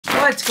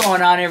What's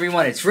going on,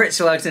 everyone? It's Rich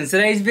Lux. In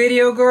today's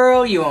video,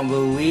 girl, you won't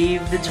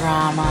believe the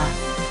drama.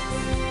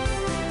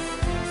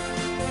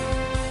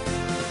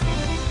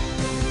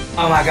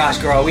 Oh my gosh,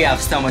 girl, we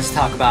have so much to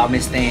talk about,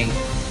 Miss Thing.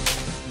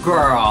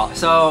 Girl,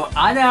 so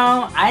I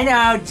know,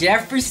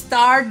 Jeffree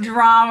star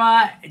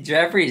drama.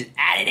 Jeffree's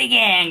at it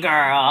again,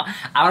 girl.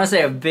 I want to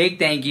say a big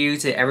thank you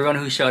to everyone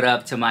who showed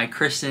up to my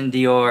Christian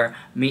Dior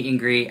meet and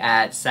greet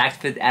at Saks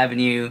Fifth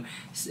Avenue.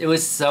 It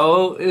was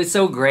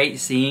so great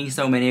seeing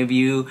so many of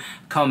you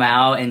come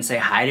out and say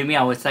hi to me.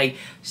 I was like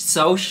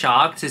so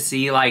shocked to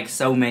see like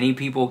so many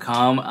people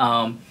come.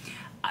 I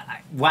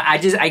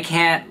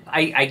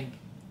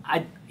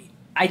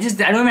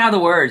don't even have the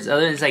words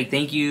other than like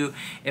thank you.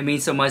 It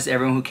means so much to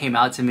everyone who came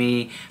out to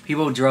me.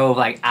 People drove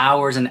like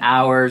hours and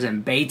hours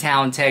in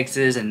Baytown,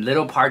 Texas, and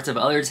little parts of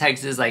other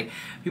Texas. Like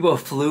people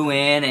flew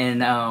in, and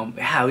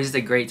yeah, it was just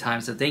a great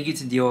time. So thank you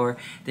to Dior.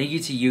 Thank you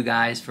to you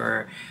guys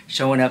for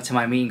showing up to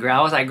my meet and greet.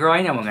 I was like, girl,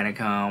 I know I'm gonna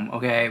come,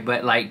 okay?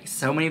 But like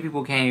so many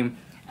people came.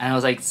 And I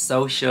was like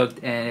so shook,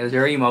 and it was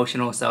very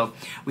emotional. So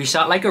we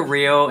shot like a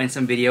reel and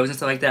some videos and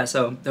stuff like that.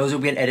 So those will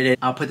get edited.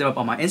 I'll put them up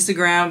on my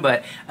Instagram.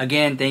 But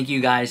again, thank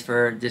you guys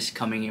for just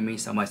coming and mean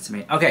so much to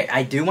me. Okay,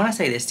 I do want to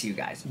say this to you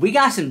guys. We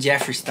got some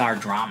Jeffree star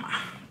drama,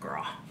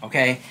 girl.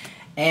 Okay,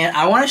 and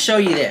I want to show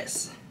you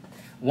this.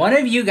 One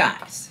of you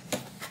guys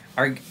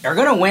are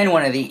gonna win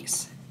one of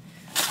these.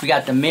 We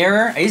got the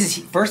mirror.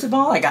 First of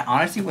all, like I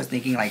honestly was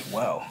thinking like,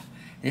 whoa,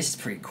 this is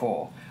pretty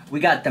cool. We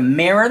got the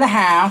mirror of the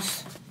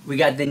house. We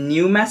got the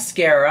new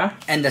mascara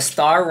and the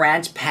Star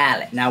Ranch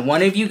palette. Now,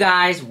 one of you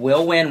guys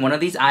will win one of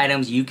these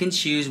items. You can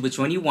choose which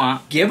one you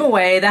want. Give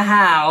away the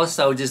house,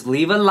 so just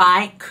leave a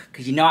like,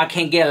 because you know I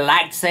can't get a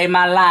like to save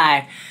my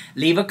life.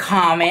 Leave a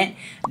comment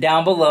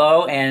down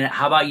below, and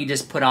how about you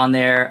just put on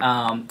there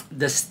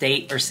the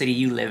state or city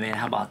you live in.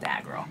 How about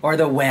that, girl? Or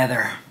the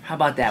weather. How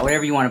about that?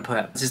 Whatever you want to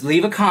put. Just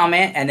leave a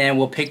comment, and then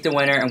we'll pick the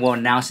winner, and we'll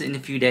announce it in a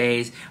few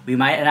days. We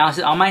might announce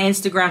it on my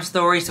Instagram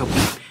story, so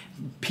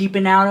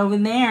peeping out over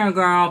there,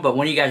 girl. But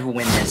one of you guys will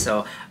win this,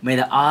 so may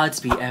the odds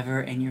be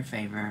ever in your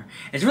favor.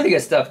 It's really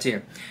good stuff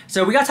too.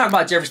 So we gotta talk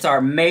about Jeffree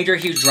star. Major,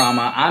 huge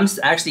drama. I'm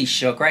actually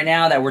shook right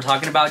now that we're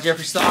talking about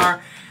Jeffree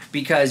star,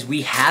 because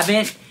we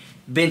haven't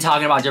been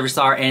talking about Jeffree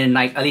star in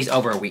like at least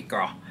over a week,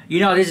 girl. You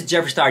know, this is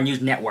Jeffree Star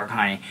News Network,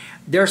 honey.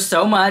 There's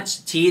so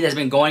much tea that's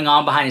been going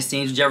on behind the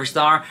scenes with Jeffree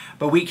Star,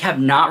 but we have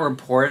not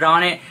reported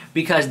on it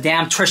because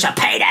damn Trisha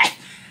Payday.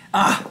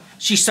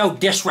 She's so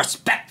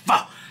disrespectful.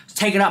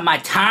 Taking up my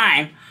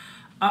time.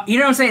 You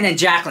know what I'm saying? Then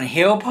Jaclyn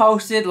Hill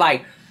posted,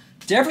 like,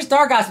 Jeffree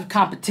Star got some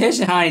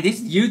competition, honey.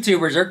 These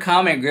YouTubers are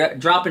coming,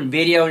 dropping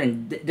video,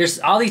 and there's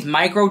all these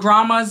micro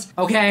dramas.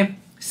 Okay,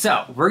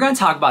 so we're gonna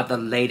talk about the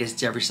latest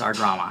Jeffree Star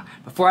drama.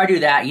 Before I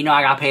do that, you know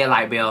I gotta pay a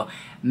light bill.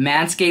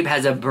 Manscaped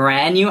has a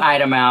brand new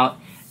item out.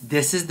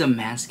 This is the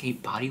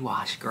Manscaped body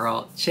wash,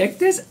 girl. Check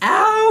this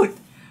out.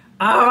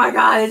 Oh my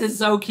God, this is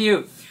so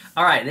cute.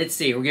 All right, let's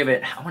see. We'll give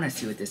it. I want to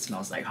see what this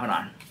smells like. Hold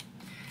on.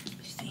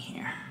 Let's see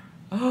here.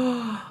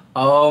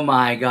 Oh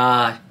my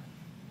God.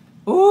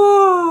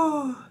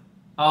 Ooh.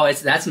 Oh,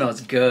 that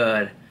smells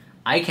good.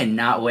 I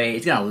cannot wait.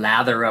 It's gonna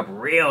lather up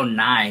real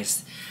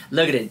nice.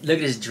 Look at it. Look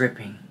at this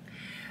dripping.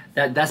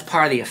 That's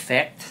part of the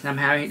effect that I'm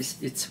having.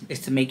 It's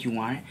to make you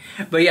want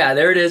it. But yeah,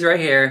 there it is right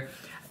here.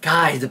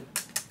 Guys,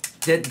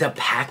 the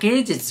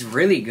package, it's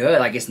really good.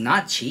 Like, it's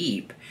not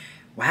cheap.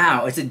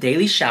 Wow, it's a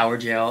daily shower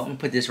gel. I'm gonna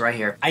put this right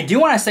here. I do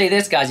want to say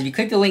this, guys. If you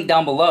click the link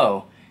down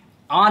below,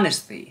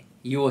 honestly,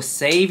 you will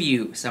save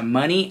you some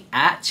money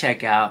at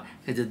checkout,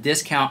 because the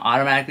discount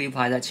automatically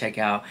applies at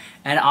checkout.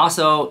 And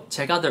also,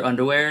 check out their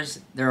underwears.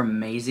 They're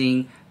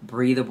amazing,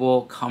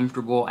 breathable,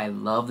 comfortable. I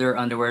love their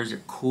underwears.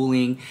 They're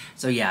cooling.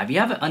 So yeah, if you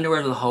have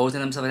underwear with holes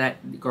in them, stuff like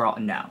that, girl,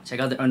 no.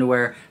 Check out their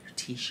underwear, their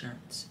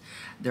t-shirts,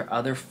 their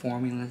other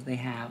formulas they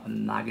have.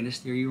 I'm not gonna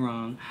steer you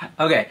wrong.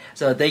 Okay,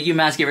 so thank you,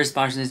 Manscaped, for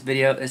sponsoring this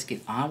video. Let's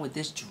get on with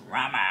this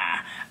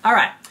drama. All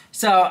right,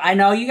 so I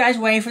know you guys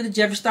waiting for the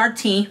Jeffree Star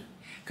tea,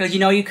 because you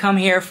know you come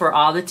here for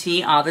all the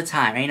tea all the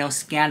time. Ain't no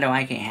scandal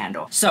I can't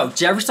handle. So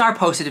Jeffree Star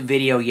posted a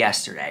video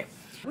yesterday.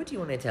 What do you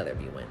want to tell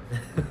everyone?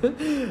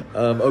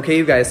 Okay,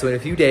 you guys, so in a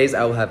few days,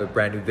 I will have a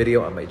brand new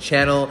video on my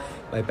channel.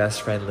 My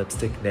best friend,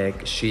 Lipstick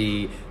Nick,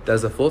 she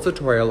does a full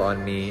tutorial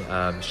on me.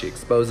 She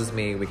exposes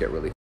me. We get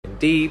really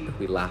deep.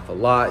 We laugh a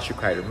lot. She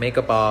cried her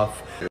makeup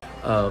off.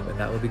 And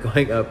that will be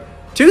going up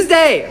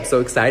Tuesday. I'm so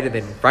excited.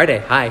 And Friday,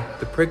 hi,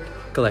 the Prick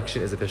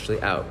collection is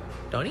officially out.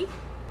 Donnie?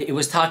 It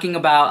was talking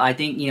about, I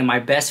think, you know, my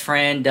best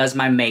friend does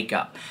my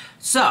makeup.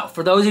 So,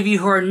 for those of you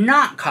who are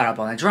not caught up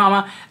on the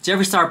drama,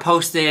 Jeffree Star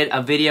posted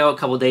a video a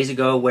couple days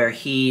ago where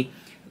he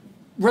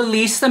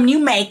released some new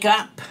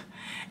makeup.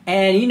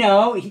 And, you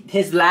know,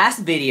 his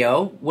last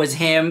video was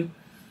him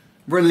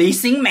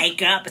releasing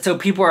makeup. So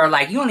people are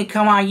like, you only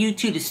come on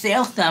YouTube to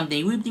sell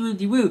something.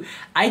 Woo-de-woo-de-woo.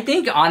 I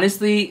think,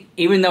 honestly,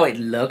 even though it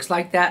looks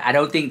like that, I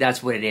don't think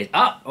that's what it is.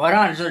 Oh, hold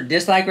on. There's a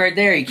dislike right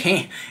there. You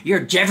can't.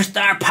 You're a Jeffree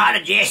Star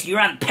apologist. You're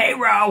on the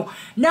payroll.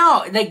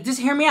 No, like, just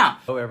hear me out.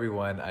 Hello,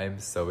 everyone. I'm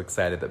so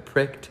excited that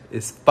Pricked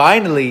is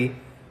finally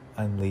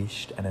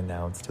unleashed and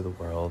announced to the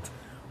world.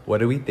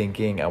 What are we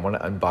thinking? I want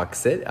to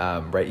unbox it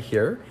right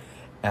here,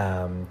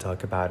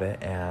 talk about it,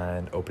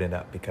 and open it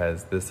up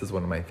because this is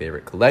one of my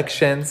favorite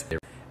collections.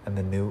 And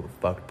the new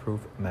Fuck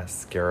Proof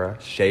mascara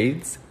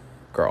shades.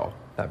 Girl,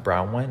 that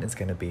brown one is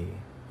gonna be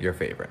your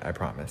favorite, I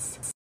promise.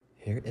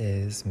 Here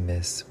is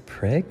Miss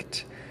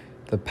Pricked.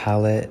 The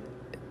palette,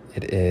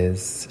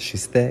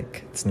 she's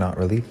thick. It's not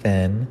really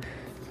thin,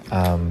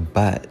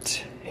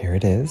 but here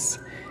it is.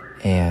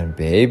 And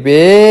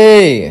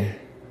baby,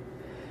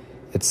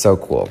 it's so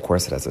cool. Of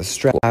course, it has a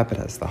strap, it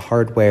has the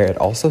hardware. It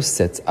also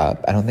sits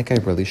up. I don't think I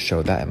really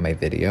showed that in my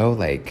video.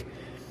 Like,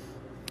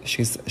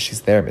 she's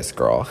there, Miss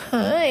Girl.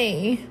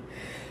 Hi.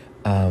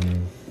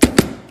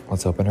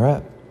 Let's open her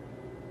up.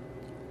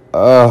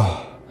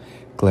 Oh,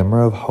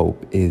 Glimmer of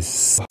Hope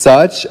is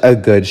such a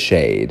good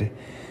shade.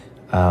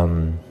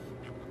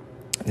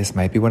 This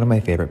might be one of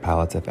my favorite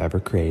palettes I've ever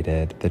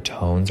created. The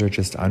tones are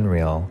just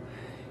unreal.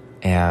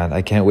 And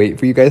I can't wait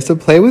for you guys to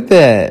play with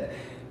it.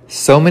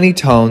 So many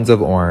tones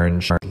of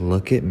orange.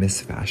 Look at Miss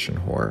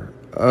Fashion Whore.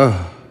 Ugh.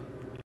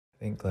 I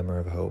think Glimmer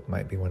of Hope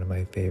might be one of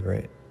my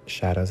favorite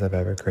shadows I've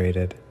ever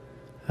created.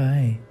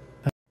 Hi.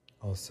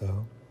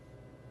 Also,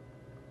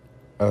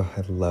 oh,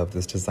 I love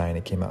this design.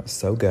 It came out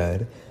so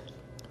good.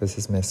 This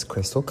is Miss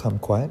Crystal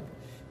Kumquat.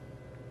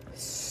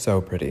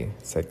 So pretty.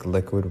 It's like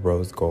liquid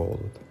rose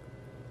gold.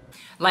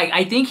 Like,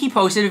 I think he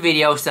posted a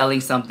video selling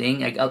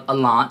something, like a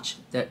launch,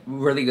 that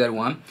really good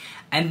one.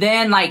 And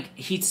then, like,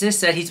 he just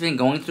said he's been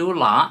going through a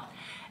lot.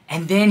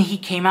 And then he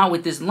came out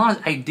with this launch.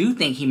 I do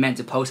think he meant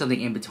to post something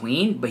in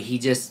between, but he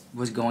just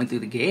was going through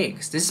the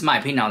gigs. This is my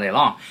opinion all day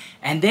long.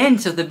 And then,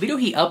 so the video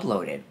he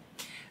uploaded,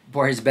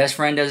 where his best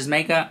friend does his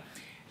makeup,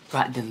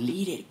 got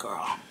deleted,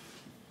 girl.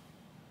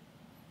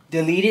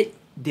 Deleted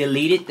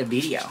the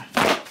video.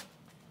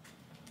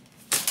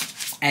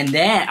 And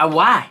then,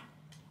 why?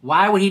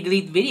 Why would he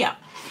delete the video?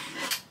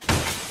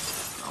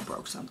 I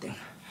broke something.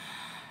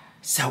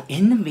 So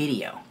in the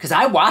video, because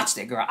I watched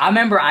it, girl. I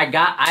remember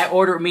I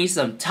ordered me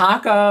some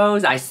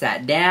tacos. I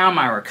sat down,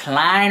 my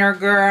recliner,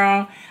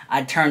 girl.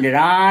 I turned it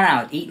on.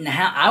 I was eating the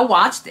house. I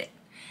watched it.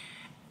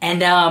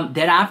 And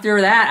then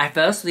after that, I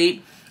fell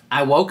asleep.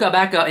 I woke up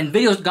back up, and the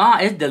video's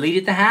gone. It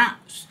deleted the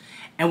house.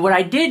 And what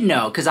I did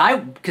know, because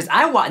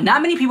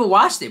not many people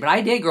watched it, but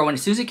I did, girl. When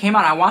as soon as it came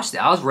out, I watched it.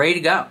 I was ready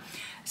to go.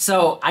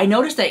 So I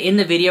noticed that in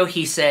the video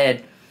he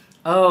said,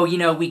 oh, you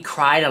know, we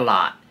cried a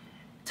lot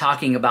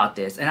talking about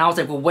this. And I was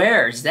like, well,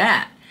 where is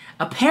that?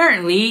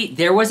 Apparently,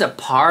 there was a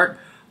part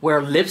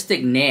where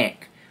Lipstick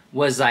Nick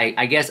was like,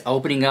 I guess,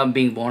 opening up and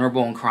being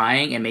vulnerable and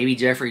crying, and maybe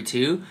Jeffree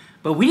too.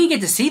 But we didn't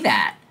get to see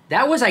that.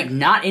 That was like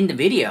not in the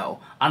video,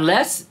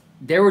 unless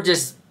they were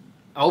just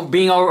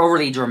being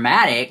overly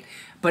dramatic.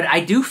 But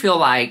I do feel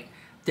like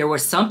there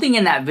was something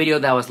in that video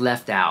that was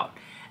left out.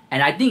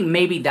 And I think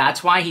maybe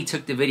that's why he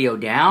took the video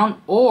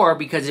down, or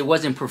because it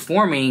wasn't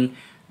performing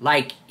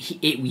like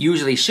it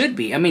usually should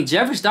be. I mean,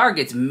 Jeffree Star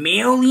gets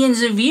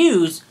millions of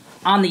views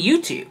on the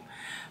YouTube.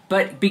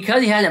 But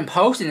because he hasn't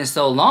posted in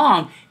so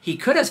long, he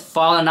could have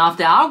fallen off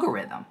the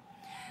algorithm.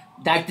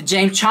 Like the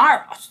James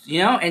Charles, you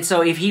know? And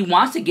so if he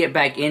wants to get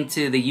back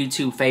into the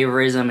YouTube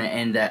favorism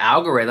and the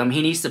algorithm,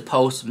 he needs to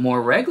post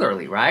more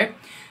regularly, right?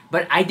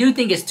 But I do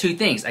think it's two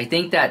things. I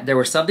think that there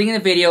was something in the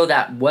video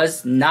that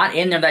was not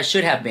in there that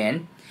should have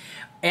been,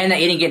 and that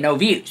it didn't get no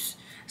views.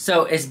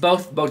 So it's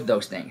both of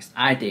those things,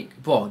 I think.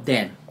 Well,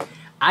 then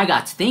I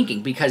got to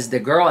thinking, because the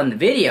girl in the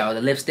video, the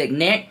Lipstick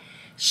Nick,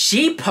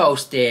 she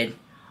posted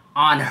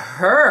on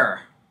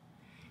her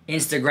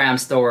Instagram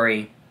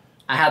story.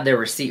 I have the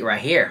receipt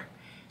right here.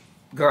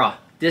 Girl,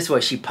 this is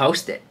what she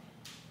posted.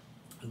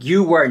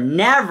 You were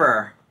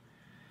never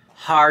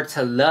hard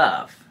to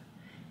love.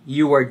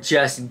 You were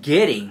just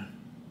getting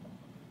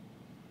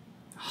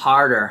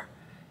harder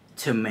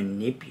to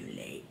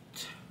manipulate.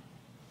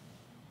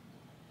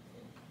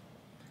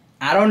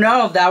 I don't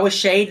know if that was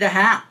shade the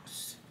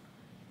house.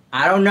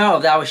 I don't know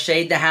if that was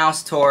shade the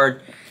house toward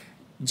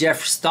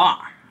Jeffree Star.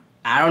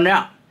 I don't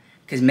know.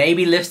 Because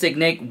maybe Lipstick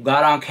Nick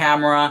got on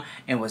camera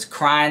and was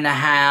crying the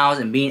house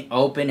and being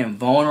open and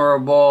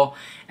vulnerable,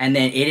 and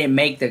then it didn't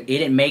make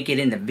it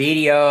in the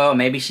video.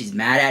 Maybe she's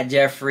mad at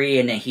Jeffree,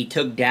 and then he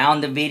took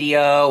down the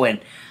video, and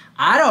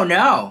I don't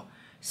know.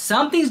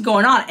 Something's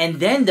going on.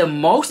 And then the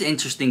most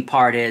interesting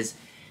part is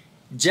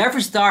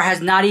Jeffree Star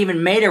has not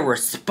even made a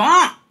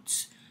response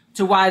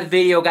to why the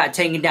video got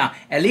taken down.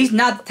 At least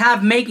not the time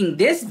of making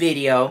this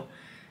video,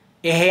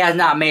 he has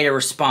not made a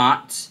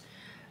response.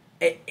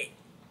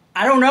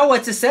 I don't know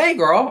what to say,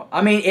 girl.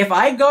 I mean, if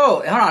I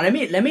go, hold on,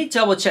 let me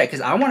double check, because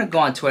I want to go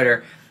on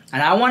Twitter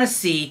and I want to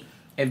see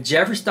if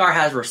Jeffree Star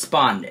has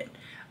responded.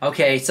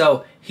 Okay,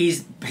 so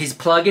he's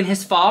plugging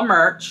his fall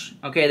merch.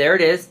 Okay, there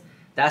it is.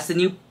 That's the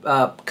new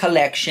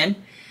collection.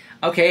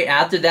 Okay,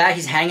 after that,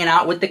 he's hanging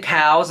out with the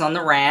cows on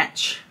the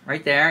ranch,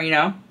 right there. You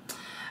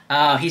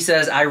know, he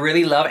says, "I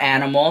really love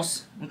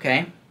animals."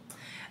 Okay,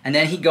 and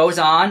then he goes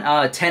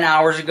on. 10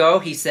 hours ago,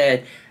 he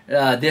said,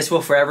 "This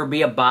will forever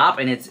be a bop,"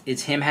 and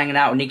it's him hanging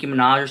out with Nicki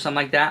Minaj or something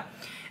like that.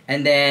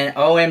 And then,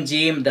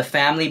 OMG, the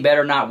family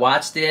better not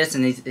watch this.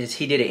 And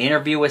he did an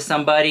interview with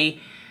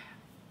somebody.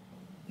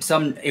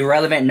 some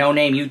irrelevant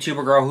no-name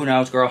YouTuber girl. Who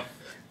knows, girl?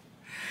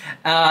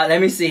 Let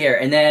me see here.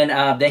 And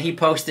then he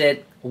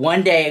posted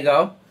 1 day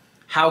ago,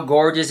 how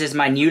gorgeous is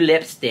my new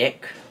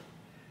lipstick.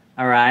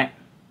 Alright.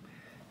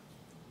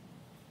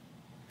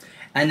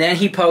 And then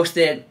he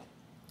posted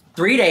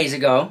 3 days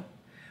ago,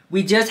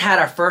 we just had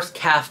our first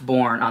calf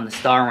born on the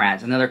Star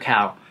Ranch. Another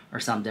cow or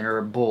something, or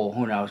a bull,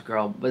 who knows,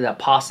 girl. Was that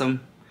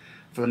possum,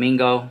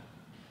 flamingo,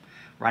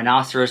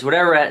 rhinoceros,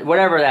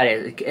 whatever that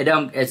is.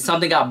 It's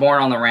something got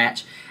born on the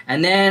ranch.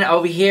 And then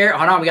over here,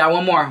 hold on, we got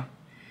one more.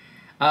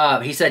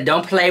 He said,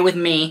 don't play with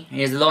me.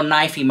 Here's a little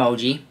knife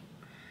emoji.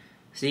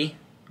 See?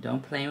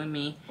 Don't play with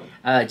me.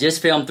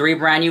 Just filmed 3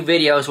 brand new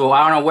videos. Well,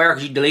 I don't know where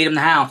because you deleted them in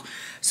the house.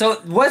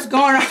 So what's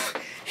going on?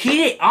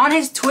 He, on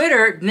his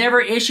Twitter, never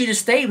issued a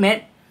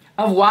statement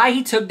of why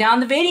he took down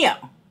the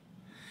video.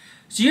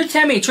 So you're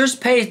telling me Trish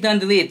Paytas done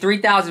deleted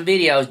 3,000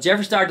 videos.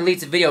 Jeffree Star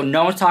deletes a video.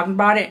 No one's talking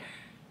about it.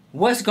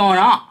 What's going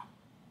on?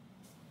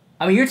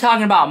 I mean, you're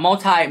talking about a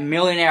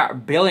multi-millionaire,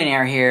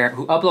 billionaire here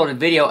who uploaded a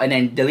video and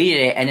then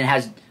deleted it and then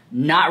has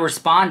not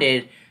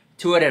responded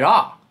to it at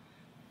all.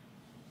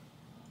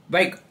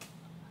 Like,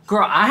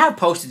 girl, I have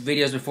posted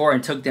videos before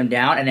and took them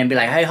down and then be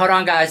like, hey, hold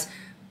on, guys.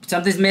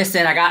 Something's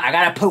missing. I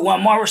gotta put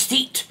one more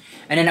receipt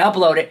and then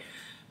upload it.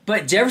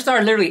 But Jeffree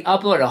Star literally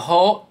uploaded a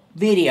whole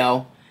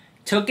video,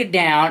 took it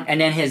down, and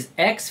then his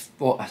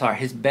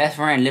his best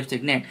friend,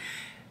 Lipstick Nick,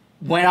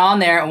 went on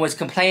there and was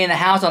complaining in the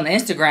house on the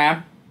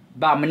Instagram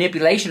about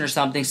manipulation or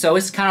something. So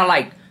it's kind of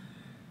like,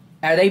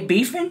 are they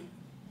beefing?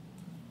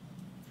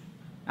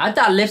 I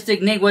thought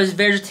Lipstick Nick was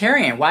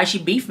vegetarian. Why is she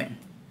beefing?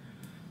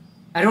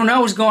 I don't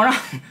know what's going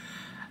on.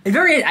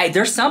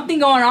 There's something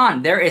going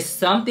on. There is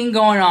something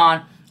going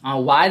on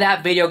why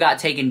that video got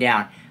taken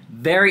down.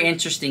 Very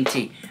interesting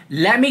tea.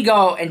 Let me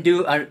go and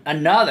do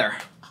another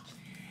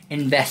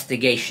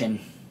investigation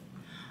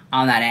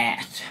on that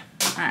ass.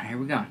 Alright, here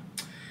we go.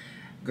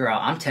 Girl,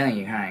 I'm telling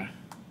you, honey.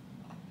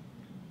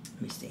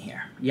 Let me see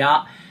here.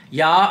 Y'all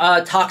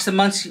talk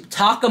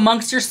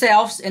amongst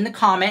yourselves in the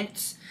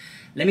comments.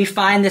 Let me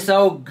find this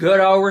good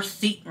old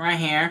receipt right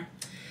here.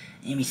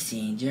 Let me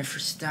see, Jeffree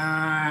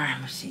Star.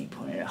 Let me see,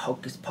 put it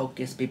hocus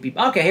pocus, beep beep.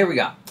 Okay, here we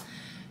go.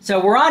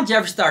 So we're on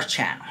Jeffree Star's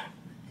channel.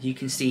 As you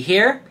can see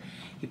here,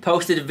 he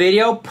posted a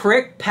video,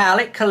 Prick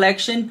Palette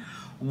Collection,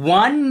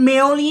 1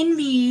 million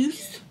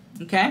views.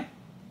 Okay.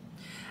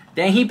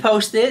 Then he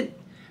posted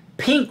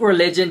Pink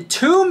Religion,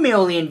 2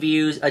 million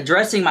views,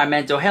 Addressing My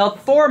Mental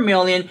Health, 4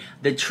 million,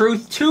 The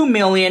Truth, 2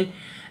 million,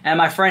 and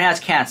My Friend Has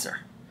Cancer.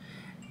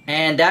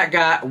 And that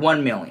got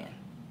 1 million.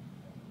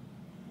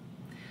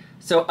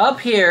 So up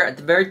here at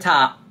the very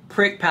top,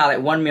 Prick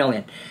Palette, 1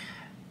 million.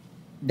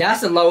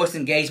 That's the lowest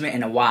engagement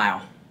in a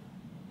while.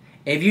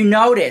 If you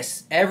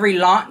notice, every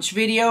launch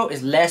video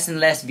is less and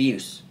less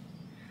views.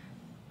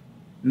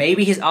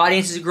 Maybe his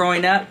audience is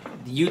growing up.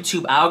 The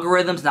YouTube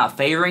algorithm's not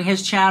favoring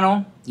his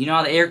channel. You know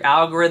how the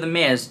algorithm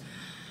is.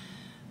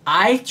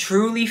 I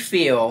truly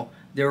feel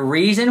the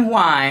reason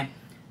why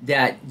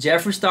that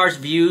Jeffree Star's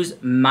views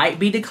might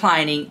be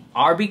declining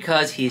are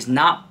because he's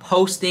not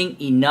posting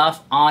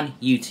enough on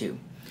YouTube.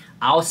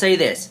 I'll say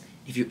this.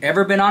 If you've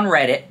ever been on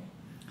Reddit,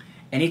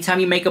 anytime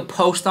you make a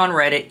post on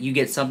Reddit, you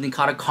get something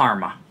called a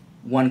karma.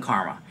 1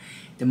 karma.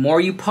 The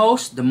more you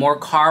post, the more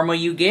karma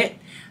you get.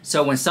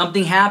 So when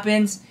something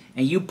happens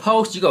and you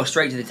post, you go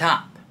straight to the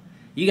top.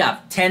 You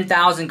got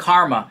 10,000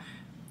 karma.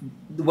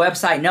 The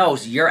website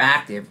knows you're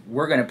active.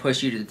 We're going to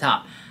push you to the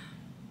top.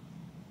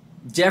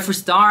 Jeffree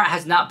Star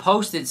has not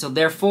posted, so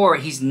therefore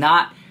he's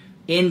not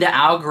in the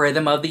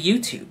algorithm of the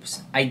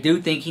YouTubes. I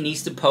do think he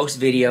needs to post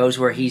videos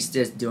where he's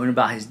just doing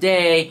about his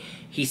day.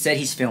 He said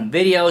he's filmed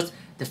videos.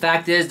 The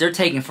fact is, they're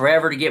taking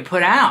forever to get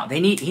put out. He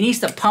needs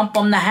to pump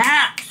them the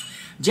house.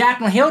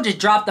 Jaclyn Hill just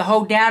dropped the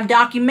whole damn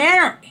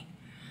documentary.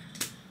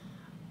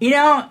 You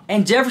know,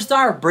 and Jeffree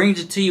Star brings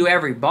it to you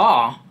every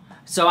ball.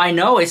 So I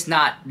know it's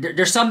not,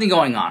 there's something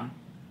going on.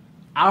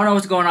 I don't know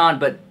what's going on,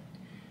 but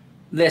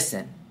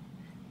listen.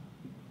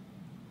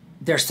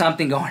 There's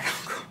something going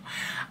on.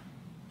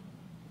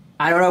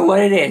 I don't know what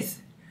it is,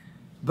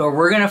 but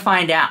we're going to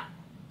find out.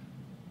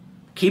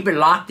 Keep it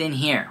locked in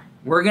here.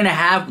 We're going to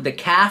have the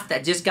calf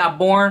that just got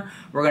born.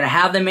 We're going to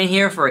have them in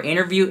here for an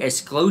interview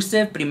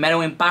exclusive.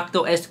 Primero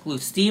impacto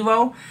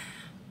exclusivo.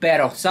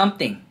 Pero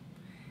something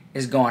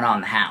is going on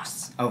in the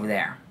house over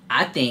there.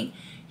 I think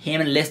him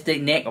and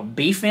Lipstick Nick are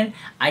beefing.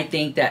 I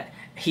think that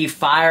he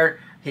fired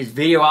his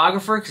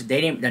videographer because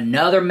they didn't,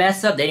 another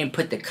mess up. They didn't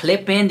put the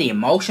clip in, the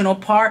emotional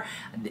part.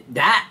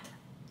 That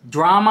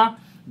drama,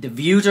 the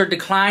views are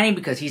declining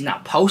because he's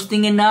not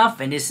posting enough,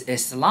 and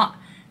it's a lot.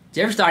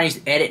 Jeffree Star needs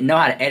to know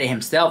how to edit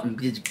himself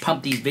and just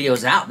pump these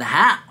videos out the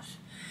house.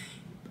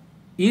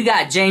 You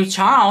got James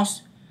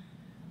Charles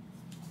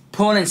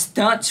pulling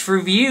stunts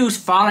for views,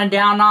 falling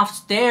down off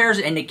stairs,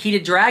 and Nikita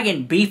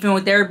Dragon beefing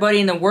with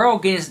everybody in the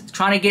world,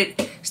 trying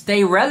to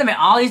stay relevant.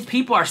 All these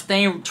people are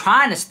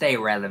trying to stay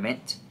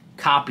relevant,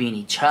 copying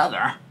each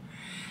other.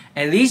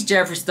 At least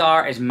Jeffree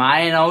Star is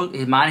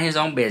minding his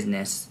own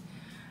business.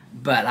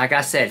 But like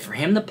I said, for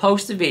him to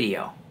post a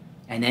video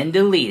and then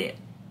delete it,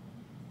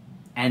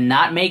 and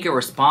not make a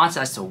response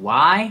as to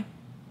why?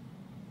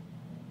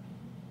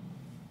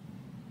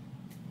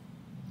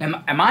 Am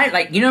I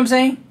like, you know what I'm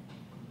saying?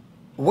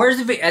 Where's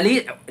the video? At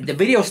least the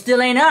video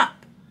still ain't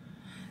up.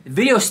 The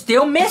video's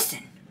still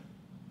missing.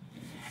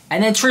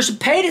 And then Trisha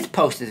Paytas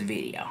posted this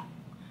video.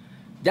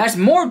 That's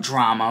more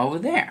drama over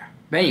there.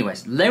 But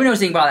anyways, let me know what you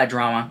think about that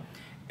drama.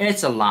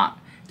 It's a lot.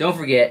 Don't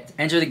forget,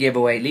 enter the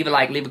giveaway, leave a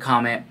like, leave a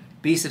comment,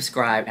 be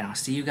subscribed, and I'll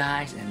see you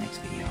guys in the next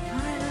video.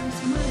 Bye, love you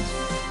so much.